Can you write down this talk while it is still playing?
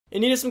You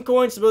needed some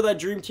coins to build that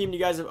dream team you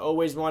guys have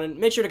always wanted.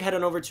 Make sure to head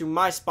on over to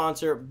my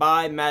sponsor,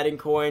 Buy Madden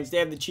Coins. They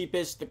have the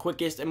cheapest, the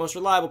quickest, and most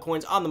reliable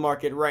coins on the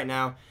market right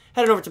now.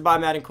 Head on over to Buy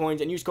Madden Coins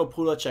and use code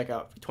Poodle at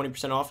checkout for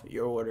 20% off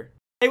your order.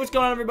 Hey, what's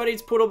going on, everybody?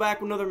 It's Poodle back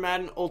with another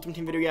Madden Ultimate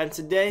Team video, and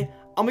today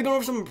I'm gonna go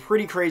over something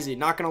pretty crazy.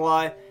 Not gonna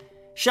lie.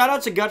 Shout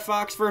out to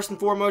GutFox first and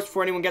foremost.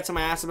 Before anyone gets on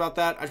my ass about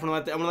that, I just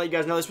want to let you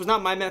guys know this was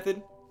not my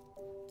method.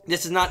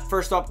 This is not,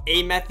 first off,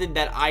 a method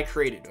that I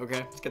created,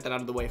 okay? Let's get that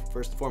out of the way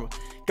first and foremost.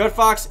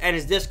 GutFox and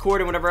his Discord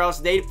and whatever else,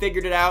 they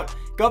figured it out.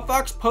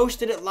 GutFox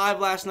posted it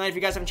live last night. If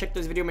you guys haven't checked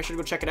this video, make sure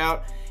to go check it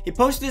out. He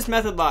posted this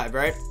method live,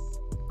 right?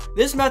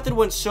 This method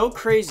went so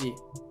crazy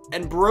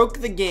and broke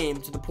the game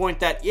to the point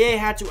that EA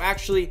had to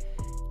actually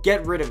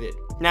get rid of it.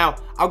 Now,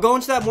 I'll go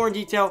into that more in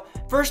detail.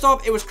 First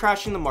off, it was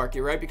crashing the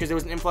market, right? Because there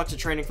was an influx of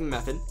training from the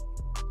method.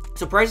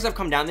 So prices have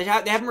come down. They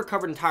haven't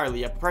recovered entirely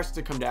yet, but prices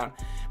have come down.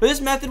 But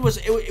this method was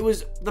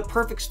the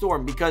perfect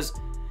storm, because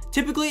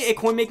typically a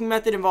coin making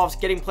method involves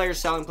getting players,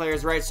 selling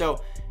players, right?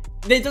 So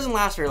it doesn't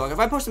last very long. If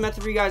I post a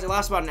method for you guys, it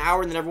lasts about an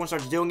hour, and then everyone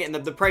starts doing it, and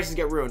the prices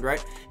get ruined,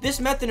 right? This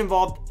method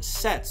involved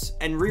sets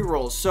and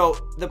rerolls, so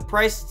the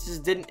prices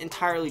didn't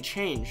entirely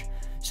change.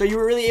 So you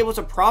were really able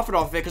to profit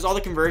off of it, because all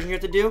the conversion you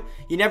had to do,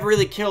 you never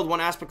really killed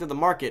one aspect of the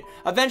market.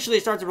 Eventually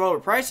it started to lower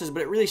prices,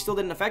 but it really still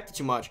didn't affect it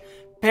too much.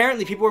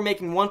 Apparently people were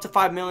making 1 to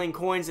 5 million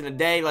coins in a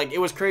day. Like, it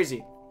was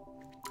crazy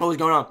what was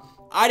going on.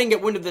 I didn't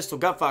get wind of this till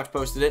GutFox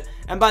posted it,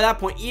 and by that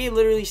point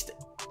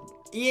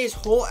EA's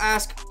whole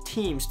ass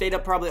team stayed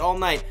up probably all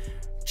night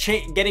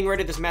getting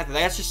rid of this method.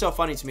 That's just so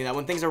funny to me that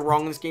when things are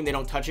wrong in this game, they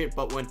don't touch it,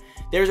 but when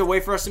there's a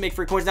way for us to make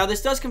free coins. Now,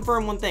 this does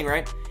confirm one thing,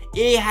 right?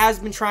 EA has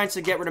been trying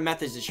to get rid of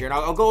methods this year, and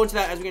I'll go into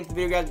that as we get into the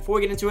video, guys. Before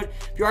we get into it,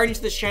 if you're already new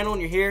to this channel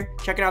and you're here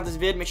checking out this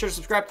vid, make sure to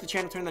subscribe to the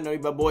channel, turn that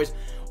notification bell, boys.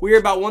 We are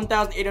about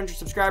 1,800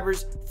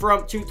 subscribers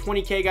from to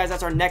 20K, guys.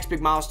 That's our next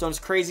big milestone. It's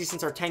crazy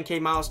since our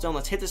 10K milestone.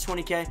 Let's hit this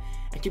 20K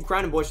and keep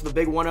grinding, boys, for the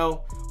big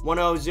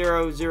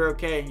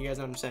 1000K. You guys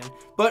know what I'm saying?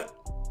 But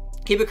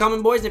keep it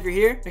coming, boys. And if you're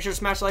here, make sure to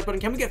smash the like button.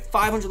 Can we get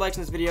 500 likes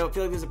in this video? I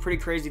feel like this is a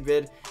pretty crazy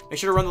vid. Make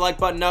sure to run the like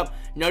button up.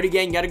 Noti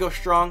gang, you gotta go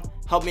strong.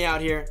 Help me out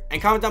here. And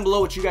comment down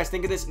below what you guys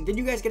think of this. And did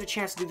you guys get a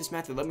chance to do this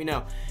method? Let me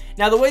know.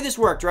 Now, the way this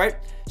worked, right?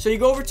 So you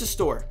go over to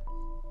store.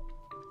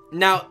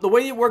 Now, the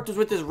way it worked was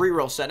with this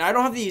reroll set. Now, I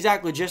don't have the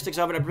exact logistics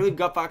of it. I believe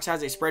GutFox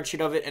has a spreadsheet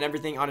of it and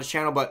everything on his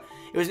channel, but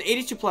it was an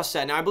 82 plus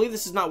set. Now, I believe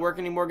this is not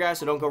working anymore, guys,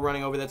 so don't go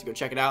running over that to go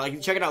check it out. Like, you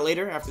can check it out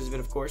later after this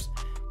vid, of course.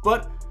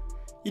 But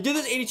you did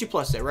this 82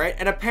 plus set, right?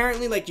 And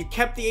apparently, like, you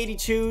kept the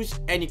 82s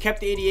and you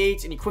kept the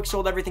 88s and you quick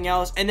sold everything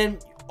else. And then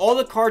all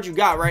the cards you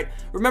got, right?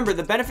 Remember,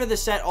 the benefit of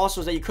this set also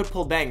is that you could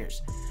pull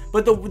bangers.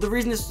 But the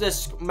reason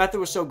this method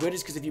was so good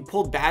is because if you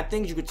pulled bad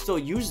things, you could still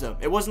use them.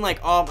 It wasn't like,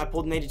 oh, I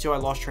pulled an 82, I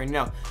lost training.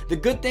 No, the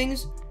good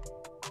things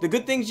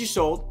you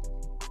sold,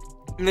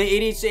 and the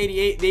 88s to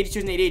 88, the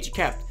 82s and 88s you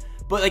kept.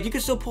 But like, you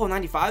could still pull a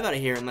 95 out of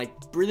here and like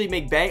really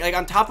make bang. Like,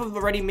 on top of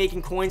already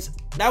making coins,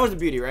 that was the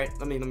beauty, right?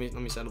 Let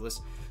me settle this.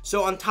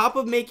 So on top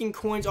of making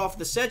coins off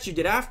the sets you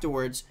did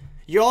afterwards,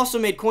 you also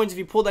made coins if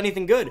you pulled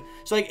anything good.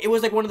 So like, it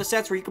was like one of the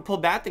sets where you could pull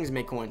bad things and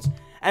make coins.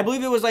 I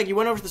believe it was like you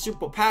went over to the Super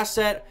Bowl pass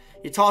set,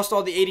 you tossed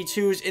all the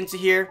 82s into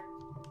here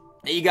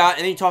that you got,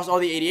 and then you tossed all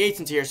the 88s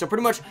into here. So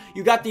pretty much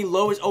you got the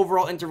lowest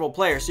overall interval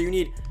player. So you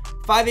need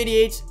 5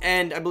 88s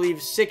and I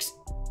believe 6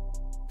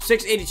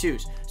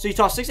 82s. So you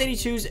toss 6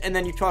 82s and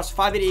then you toss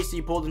 5 88s that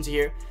you pulled into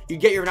here. You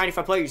get your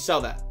 95 player, you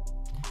sell that.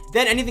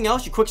 Then anything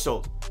else you quick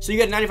sold. So you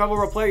get a 95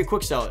 overall player, you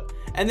quick sell it.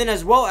 And then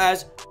as well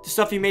as the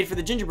stuff you made for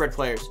the gingerbread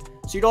players.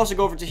 So you'd also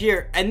go over to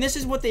here, and this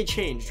is what they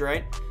changed,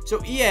 right?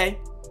 So EA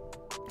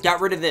got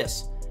rid of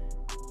this.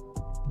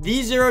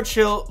 V0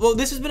 chill. Well,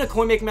 this has been a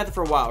coin making method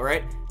for a while,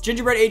 right?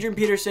 Gingerbread, Adrian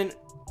Peterson,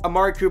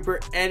 Amari Cooper,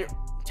 and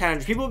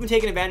 1000. People have been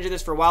taking advantage of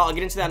this for a while. I'll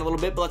get into that in a little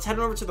bit, but let's head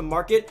on over to the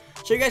market,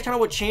 show you guys kind of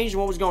what changed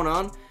and what was going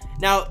on.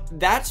 Now,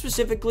 that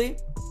specifically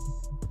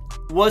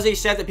was a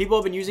set that people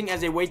have been using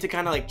as a way to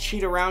kind of like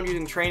cheat around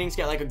using trainings,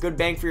 get like a good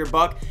bang for your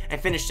buck and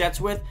finish sets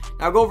with.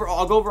 Now,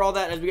 I'll go over all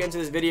that as we get into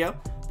this video,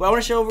 but I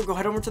want to go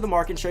head over to the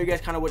market and show you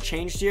guys kind of what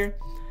changed here.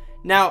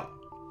 Now,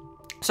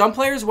 some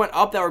players went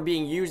up that were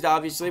being used,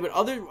 obviously, but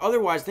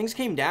otherwise things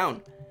came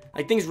down.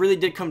 Like, things really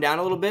did come down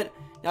a little bit.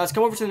 Now let's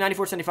come over to the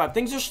 94.75.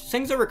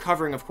 Things are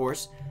recovering, of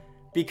course,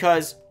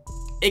 because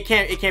it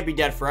can't be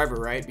dead forever,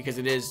 right? Because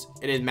it is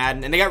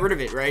Madden, and they got rid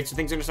of it, right? So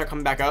things are gonna start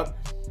coming back up.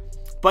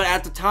 But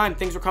at the time,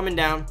 things were coming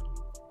down.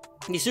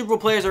 These Super Bowl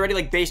players already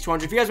like base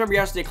 200. If you guys remember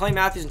yesterday, Clay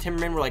Matthews and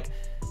Timmerman were like,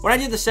 when I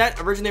did the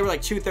set, originally they were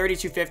like 230,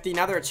 250.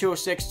 Now they're at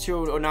 206,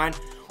 209,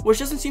 which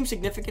doesn't seem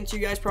significant to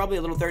you guys, probably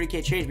a little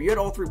 30K change, but you had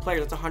all three players.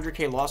 That's a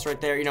 100K loss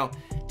right there. You know,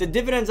 the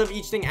dividends of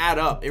each thing add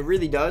up. It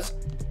really does.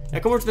 Now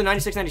come over to the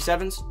 96,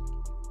 97s.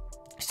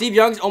 Steve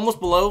Young's almost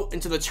below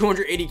into the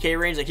 280K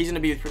range. Like, he's going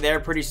to be there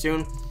pretty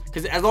soon,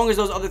 because as long as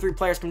those other three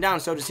players come down,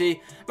 so does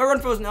he. My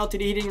run was an LTD.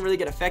 He didn't really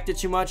get affected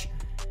too much.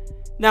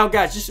 Now,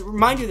 guys, just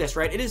remind you this,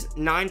 right? It is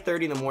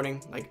 9:30 in the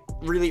morning, like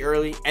really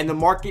early, and the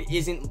market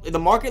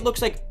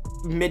looks like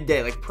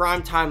midday, like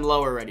prime time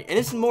low already. And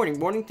it's the morning.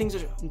 Morning things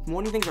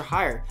are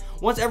higher.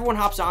 Once everyone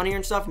hops on here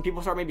and stuff, and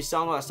people start maybe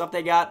selling all that stuff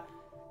they got,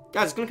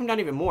 guys, it's gonna come down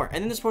even more.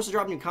 And then they're supposed to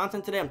drop new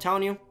content today. I'm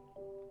telling you.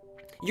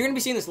 You're going to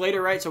be seeing this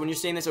later, right? So when you're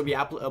seeing this, it'll be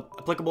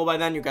applicable by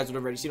then. You guys would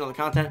have already seen all the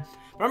content.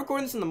 But I'm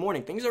recording this in the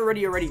morning. Things are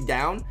already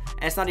down,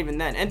 and it's not even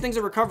then. And things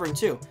are recovering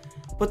too.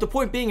 But the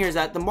point being here is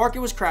that the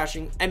market was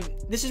crashing, and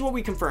this is what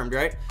we confirmed,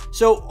 right?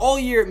 So all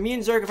year, me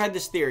and Zerk have had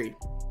this theory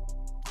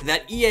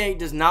that EA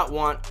does not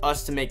want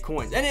us to make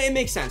coins. And it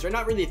makes sense, right?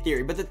 Not really a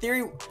theory, but the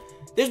theory,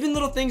 there's been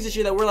little things this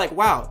year that we're like,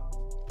 wow,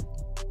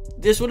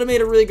 this would have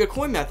made a really good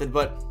coin method,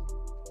 but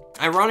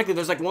ironically,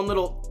 there's like one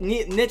little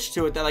niche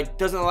to it that like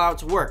doesn't allow it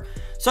to work,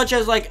 such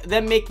as like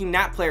them making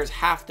NAT players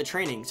half the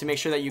training to make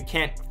sure that you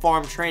can't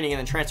farm training and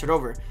then transfer it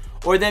over,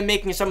 or them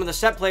making some of the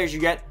set players you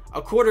get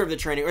a quarter of the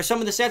training, or some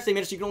of the sets they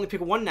made it so you can only pick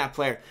one NAT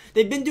player.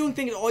 They've been doing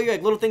things all year,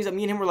 like little things that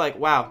me and him were like,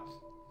 wow,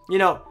 you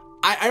know,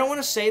 I don't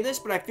want to say this,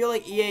 but I feel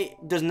like EA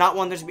does not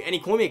want there to be any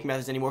coin making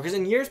methods anymore, because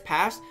in years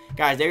past,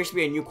 guys, there used to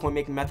be a new coin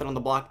making method on the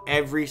block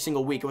every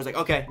single week. It was like,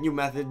 okay, new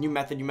method, new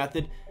method, new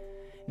method.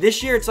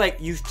 This year, it's like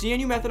you see a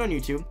new method on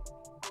YouTube.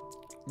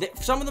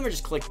 Some of them are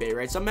just clickbait,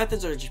 right? Some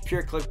methods are just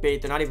pure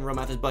clickbait. They're not even real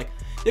methods, but like,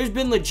 there's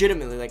been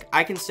legitimately, like,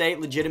 I can say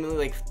legitimately,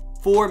 like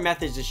 4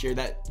 methods this year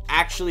that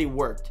actually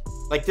worked.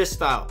 Like this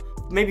style.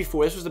 Maybe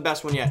 4. This was the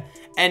best one yet.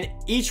 And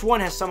each one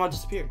has somehow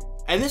disappeared.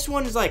 And this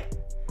one is like,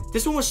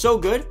 this one was so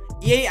good,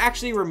 EA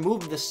actually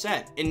removed the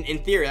set in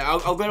theory.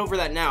 I'll get over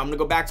that now. I'm going to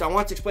go back to, I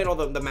want to explain all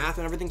the math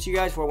and everything to you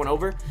guys before I went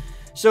over.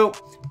 So,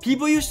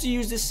 people used to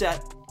use this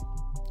set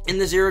in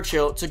the Zero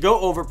Chill to go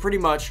over pretty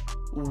much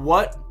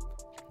what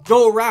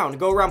go around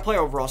player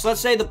overall. So let's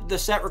say the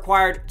set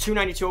required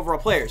 292 overall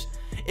players.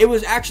 It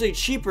was actually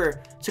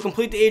cheaper to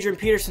complete the Adrian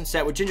Peterson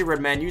set with Gingerbread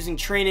Man using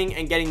training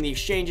and getting the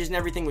exchanges and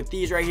everything with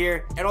these right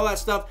here and all that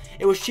stuff.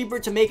 It was cheaper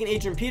to make an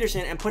Adrian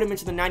Peterson and put him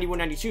into the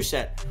 91-92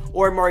 set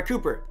or Amari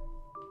Cooper.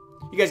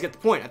 You guys get the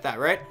point at that,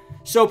 right?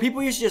 So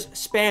people used to just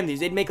spam these.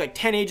 They'd make like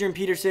 10 Adrian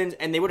Petersons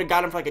and they would have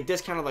got them for like a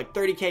discount of like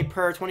 30k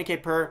per,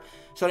 20k per.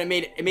 So it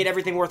made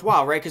everything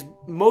worthwhile, right? Because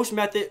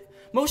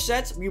most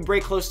sets, you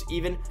break close to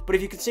even, but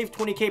if you can save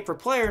 20k per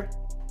player,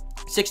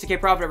 60k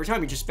profit every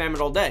time, you just spam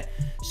it all day.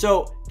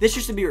 So this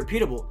used to be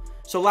repeatable.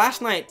 So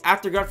last night,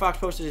 after GutFox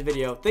posted his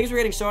video, things were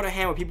getting so out of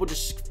hand with people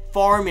just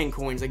farming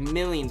coins, like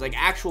millions, like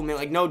actual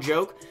millions, like no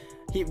joke.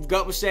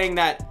 Gut was saying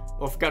that,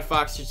 well, for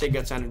GutFox, should say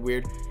Gut sounded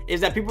weird,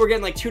 is that people were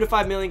getting like 2 to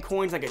 5 million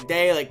coins like a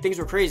day, like things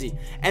were crazy.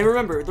 And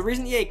remember, the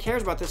reason EA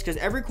cares about this is because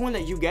every coin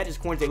that you get is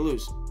coins they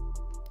lose.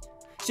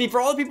 See,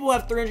 for all the people who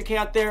have 300k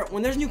out there,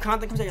 when there's new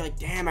content comes out, you're like,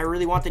 damn, I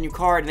really want the new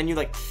card. And then you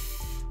like,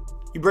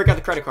 you break out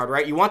the credit card,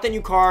 right? You want that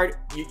new card.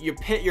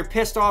 You're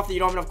pissed off that you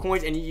don't have enough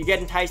coins, and you get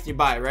enticed and you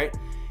buy it, right?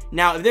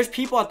 Now, if there's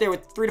people out there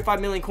with 3 to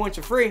 5 million coins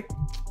for free,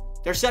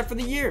 they're set for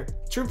the year.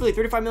 Truthfully,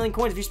 3 to 5 million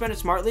coins, if you spend it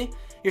smartly,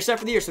 you're set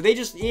for the year. So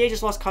EA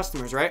just lost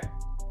customers, right?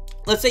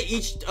 Let's say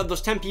each of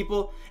those 10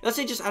 people, let's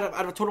say just out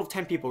of a total of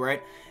 10 people,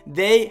 right?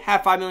 They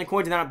have 5 million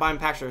coins and they're not buying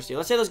packs for the year.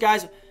 Let's say those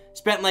guys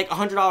spent like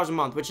 $100 a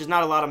month, which is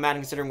not a lot of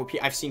Madden considering what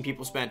I've seen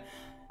people spend.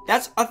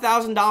 That's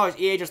 $1,000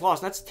 EA just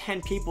lost. That's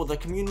 10 people. The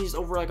community is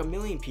over like 1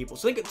 million people.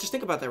 So just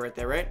think about that right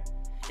there, right?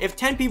 If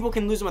 10 people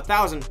can lose them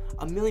 1,000,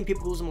 1 million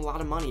people lose them a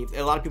lot of money.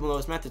 A lot of people know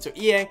this method. So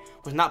EA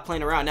was not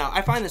playing around. Now,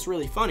 I find this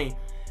really funny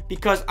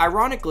because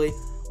ironically,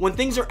 when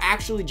things are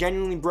actually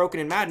genuinely broken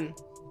in Madden,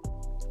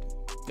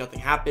 nothing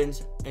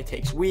happens. It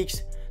takes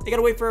weeks. They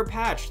gotta wait for a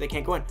patch. They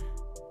can't go in.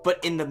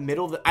 But in the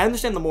middle of the, I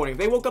understand the morning. If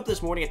they woke up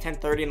this morning at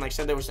 10:30 and like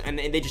said there was, and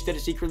they just did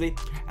it secretly,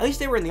 at least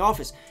they were in the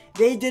office.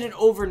 They did it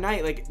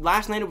overnight. Like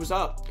last night it was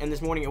up and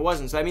this morning it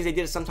wasn't. So that means they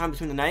did it sometime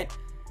between the night.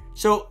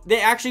 So they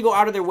actually go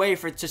out of their way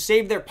to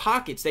save their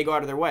pockets. They go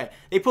out of their way.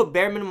 They put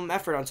bare minimum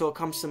effort until it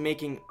comes to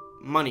making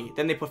money.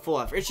 Then they put full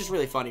effort. It's just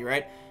really funny,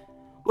 right?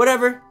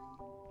 Whatever.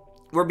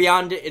 We're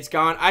beyond it. It's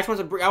gone. I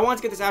want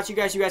to get this out to you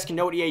guys. You guys can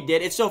know what EA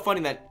did. It's so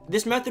funny that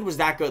this method was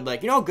that good.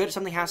 Like, you know how good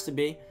something has to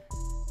be?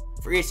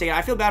 For EA's sake,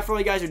 I feel bad for all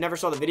you guys who never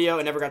saw the video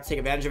and never got to take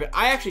advantage of it.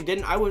 I actually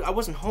didn't. I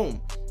wasn't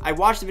home. I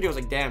watched the video. I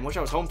was like, damn, wish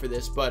I was home for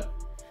this. But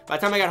by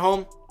the time I got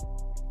home,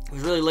 it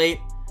was really late.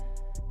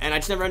 And I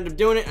just never ended up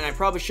doing it. And I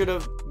probably should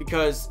have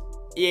because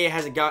EA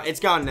has it gone. It's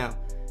gone now.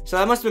 So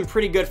that must have been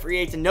pretty good for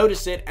EA to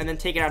notice it and then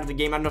take it out of the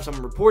game. I don't know if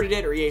someone reported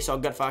it or EA saw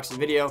GutFox's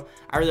video.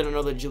 I really don't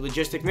know the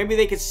logistics. Maybe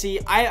they could see.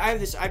 I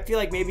feel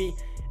like maybe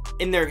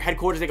in their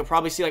headquarters they could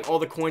probably see like all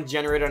the coins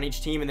generated on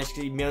each team, and they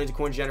see millions of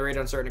coins generated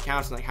on certain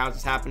accounts and like how is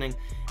this happening,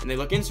 and they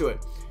look into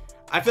it.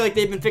 I feel like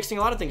they've been fixing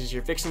a lot of things this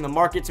year, fixing the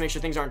market to make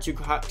sure things aren't too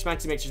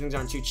expensive, make sure things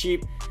aren't too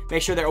cheap,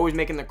 make sure they're always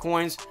making their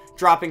coins,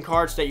 dropping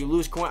cards so that you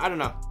lose coin. I don't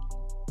know.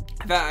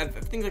 I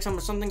think like some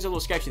things are a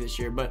little sketchy this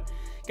year, but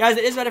guys,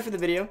 that is about it for the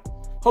video.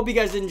 Hope you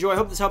guys did enjoy.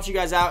 Hope this helps you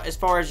guys out as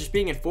far as just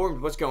being informed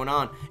of what's going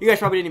on. You guys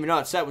probably didn't even know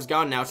that set was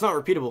gone now. It's not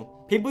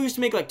repeatable. People used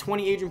to make like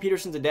 20 Adrian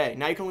Petersons a day.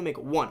 Now you can only make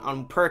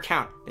 1 per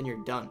account. Then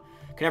you're done.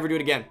 Can never do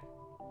it again.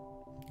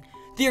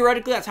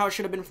 Theoretically, that's how it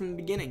should have been from the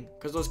beginning.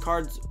 Because those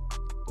cards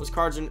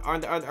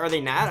are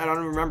they NAT? I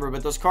don't remember.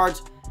 But those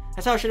cards,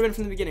 that's how it should have been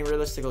from the beginning,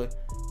 realistically.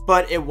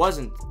 But it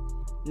wasn't.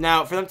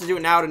 Now, for them to do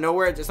it now out of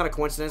nowhere, it's not a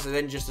coincidence. They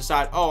didn't just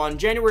decide, oh, on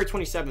January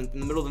 27th,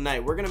 in the middle of the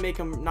night, we're going to make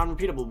them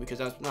non-repeatable because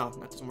no,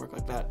 that doesn't work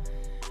like that.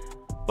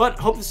 But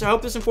I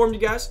hope this informed you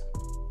guys.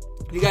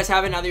 If you guys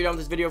haven't, now that you're done with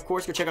this video, of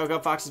course, go check out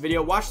GovFox's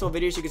video. Watch the whole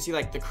video so you can see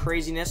like the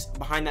craziness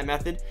behind that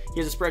method. He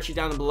has a spreadsheet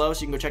down below,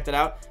 so you can go check that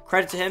out.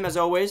 Credit to him, as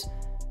always.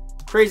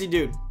 Crazy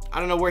dude. I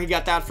don't know where he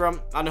got that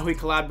from. I don't know who he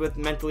collabed with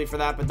mentally for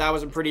that, but that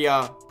was a pretty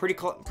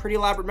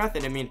elaborate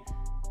method. I mean,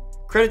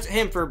 credit to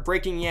him for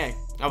breaking EA.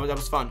 That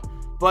was fun.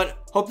 But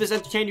hope this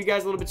entertained you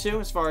guys a little bit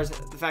too, as far as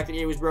the fact that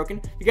EA was broken.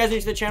 If you guys are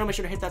new to the channel, make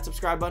sure to hit that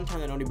subscribe button,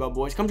 turn that noty bell,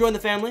 boys. Come join the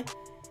family.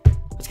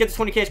 Let's get to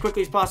 20K as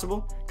quickly as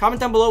possible. Comment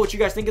down below what you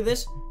guys think of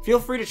this. Feel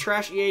free to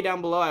trash EA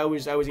down below. I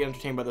always get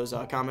entertained by those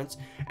comments.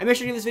 And make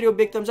sure to give this video a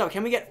big thumbs up.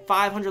 Can we get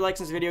 500 likes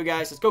in this video,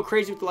 guys? Let's go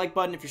crazy with the like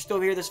button. If you're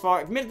still here this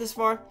far, if you made it this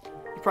far,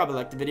 you probably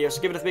liked the video,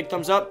 so give it a big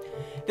thumbs up.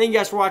 Thank you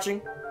guys for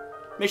watching.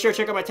 Make sure to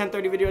check out my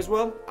 10:30 video as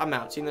well. I'm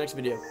out. See you in the next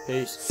video.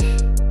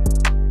 Peace.